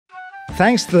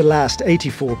Thanks to the last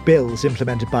 84 bills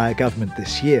implemented by our government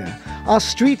this year, our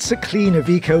streets are clean of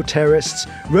eco-terrorists,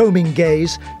 roaming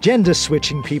gays,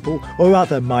 gender-switching people, or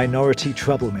other minority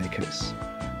troublemakers.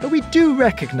 But we do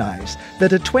recognise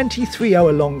that a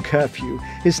 23-hour-long curfew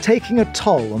is taking a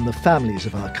toll on the families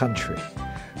of our country.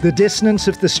 The dissonance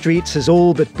of the streets has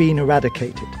all but been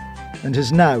eradicated, and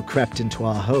has now crept into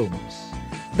our homes.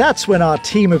 That's when our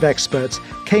team of experts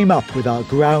came up with our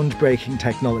groundbreaking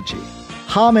technology.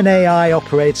 HarmonAI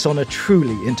operates on a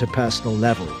truly interpersonal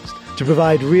level to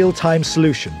provide real-time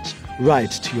solutions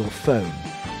right to your phone.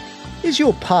 Is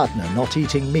your partner not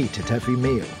eating meat at every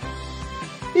meal?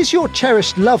 Is your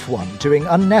cherished loved one doing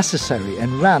unnecessary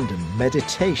and random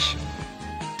meditation?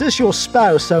 Does your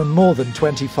spouse own more than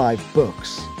 25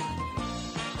 books?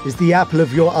 Is the apple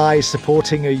of your eye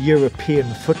supporting a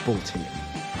European football team?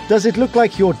 Does it look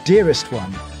like your dearest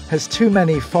one has too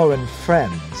many foreign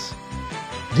friends?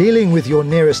 Dealing with your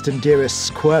nearest and dearest's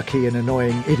quirky and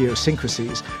annoying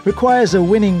idiosyncrasies requires a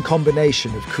winning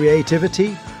combination of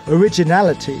creativity,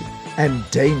 originality, and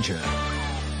danger.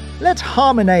 Let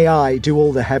HarmonAI do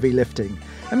all the heavy lifting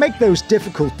and make those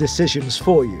difficult decisions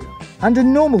for you. Under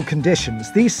normal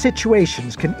conditions, these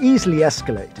situations can easily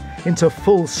escalate into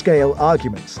full-scale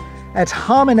arguments. At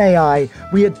HarmonAI,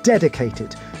 we are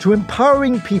dedicated to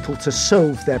empowering people to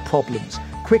solve their problems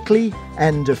quickly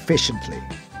and efficiently.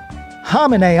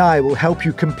 HarmonAI will help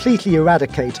you completely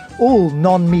eradicate all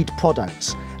non-meat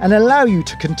products and allow you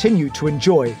to continue to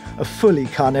enjoy a fully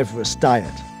carnivorous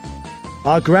diet.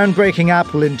 Our groundbreaking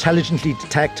app will intelligently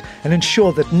detect and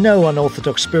ensure that no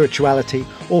unorthodox spirituality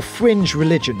or fringe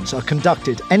religions are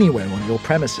conducted anywhere on your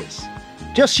premises.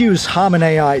 Just use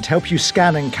HarmonAI to help you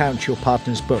scan and count your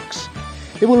partner's books.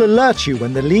 It will alert you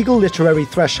when the legal literary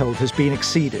threshold has been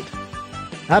exceeded.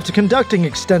 After conducting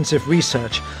extensive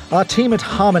research, our team at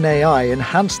HarmonAI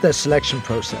enhanced their selection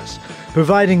process,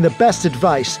 providing the best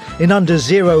advice in under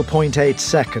 0.8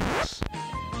 seconds.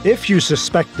 If you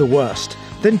suspect the worst,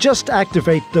 then just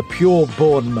activate the Pure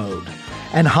Born mode,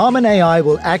 and HarmonAI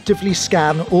will actively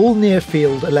scan all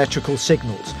near-field electrical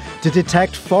signals to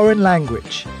detect foreign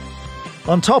language.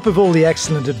 On top of all the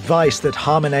excellent advice that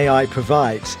HarmonAI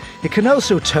provides, it can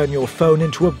also turn your phone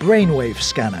into a brainwave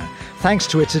scanner, thanks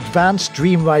to its advanced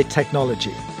DreamWrite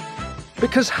technology.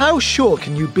 Because how sure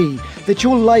can you be that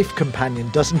your life companion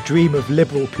doesn't dream of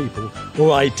liberal people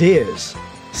or ideas?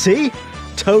 See?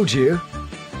 Told you.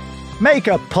 Make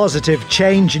a positive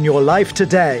change in your life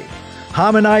today.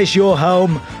 Harmonize your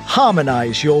home,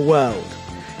 harmonize your world.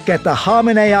 Get the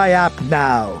HarmonAI app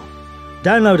now.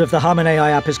 Download of the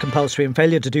HarmonAI app is compulsory, and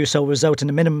failure to do so will result in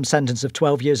a minimum sentence of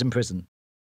 12 years in prison.